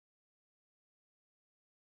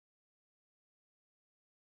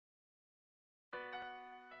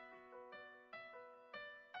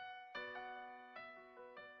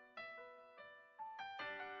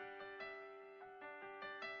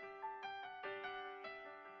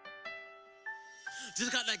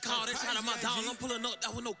Just got that call, they shot at my dog. I'm pulling up,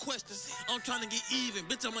 that was no question. I'm trying to get even,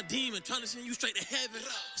 bitch, I'm a demon. Trying to send you straight to heaven.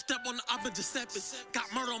 Step on the op in Giuseppe. Got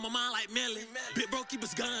murder on my mind like Melly. Big bro keep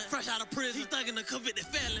his gun, fresh out of prison. He thugging a convicted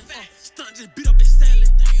felon. Stunt just beat up they selling.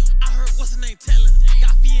 I heard what's the name telling.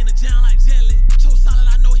 Got fee in the jam like jelly. Cho solid,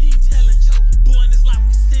 I know he ain't telling. Boy, in this life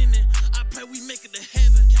we sinning. I pray we make it to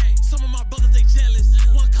heaven. Some of my brothers, they jealous.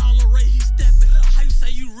 One call Ray, he stepping. How you say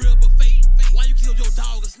you real but fake? Why you killed your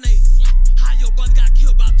dog or snake? How your brother got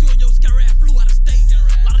killed by 2 and your scary ass flew out of state?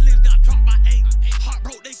 A lot of niggas got dropped by 8. Heart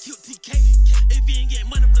broke, they killed TK. If you ain't get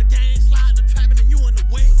money for the game, slide the trapping and you in the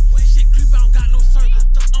way. Shit creep, I don't got no circle.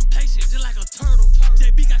 I'm patient, just like a turtle.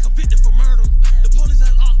 JB got convicted for murder. The police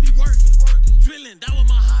has all be working. Drilling, that was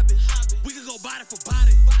my hobby. We could go body for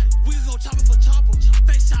body. We could go chopper for chopper.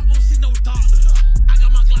 Face shot, won't see no doctor. I got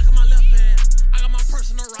my Glock in my left hand. I got my purse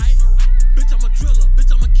in the right. Bitch, I'm a driller. Bitch,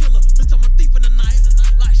 I'm a killer. Bitch, I'm a thief in the night.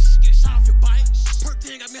 Like, get shot off your bike. Perk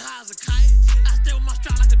 10 got me high as a kite. I stay with my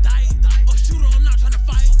strap like a diet. A shooter, I'm not trying to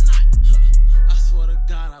fight. I swear to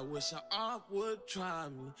God, I wish I all would try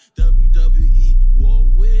me. WWE war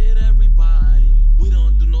with everybody. We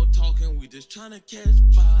don't do no talking, we just trying to catch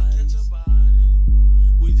bodies.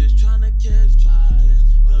 We just trying to catch bodies.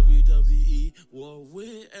 WWE war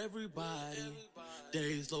with everybody.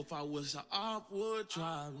 Days low, I wish I all would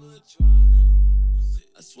try me.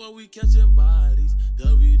 I swear we catching bodies.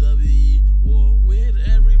 WWE war with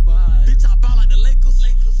everybody. Bitch, I bout like the Lakers.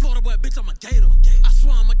 Florida boy, bitch, I'm a gator. I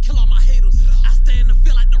swear I'ma kill all my haters. I stay in the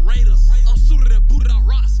field like the Raiders. I'm suited and booted out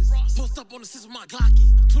Ross's. Post up on the 6 with my Glocky.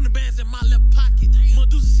 20 bands in my left pocket.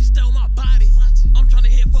 Medusa, she stay on my body. I'm trying to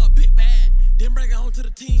hit for a big bag. Then bring it home to the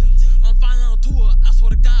team. I'm finally on tour, I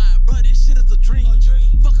swear to God, bro, this shit is a dream.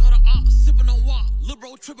 Fuck all the ops, sipping on walk. Lil'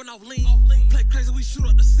 bro tripping off lean. Play crazy, we shoot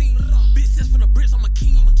up the scene. Bitch, sis from the bricks, I'm a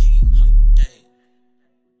king.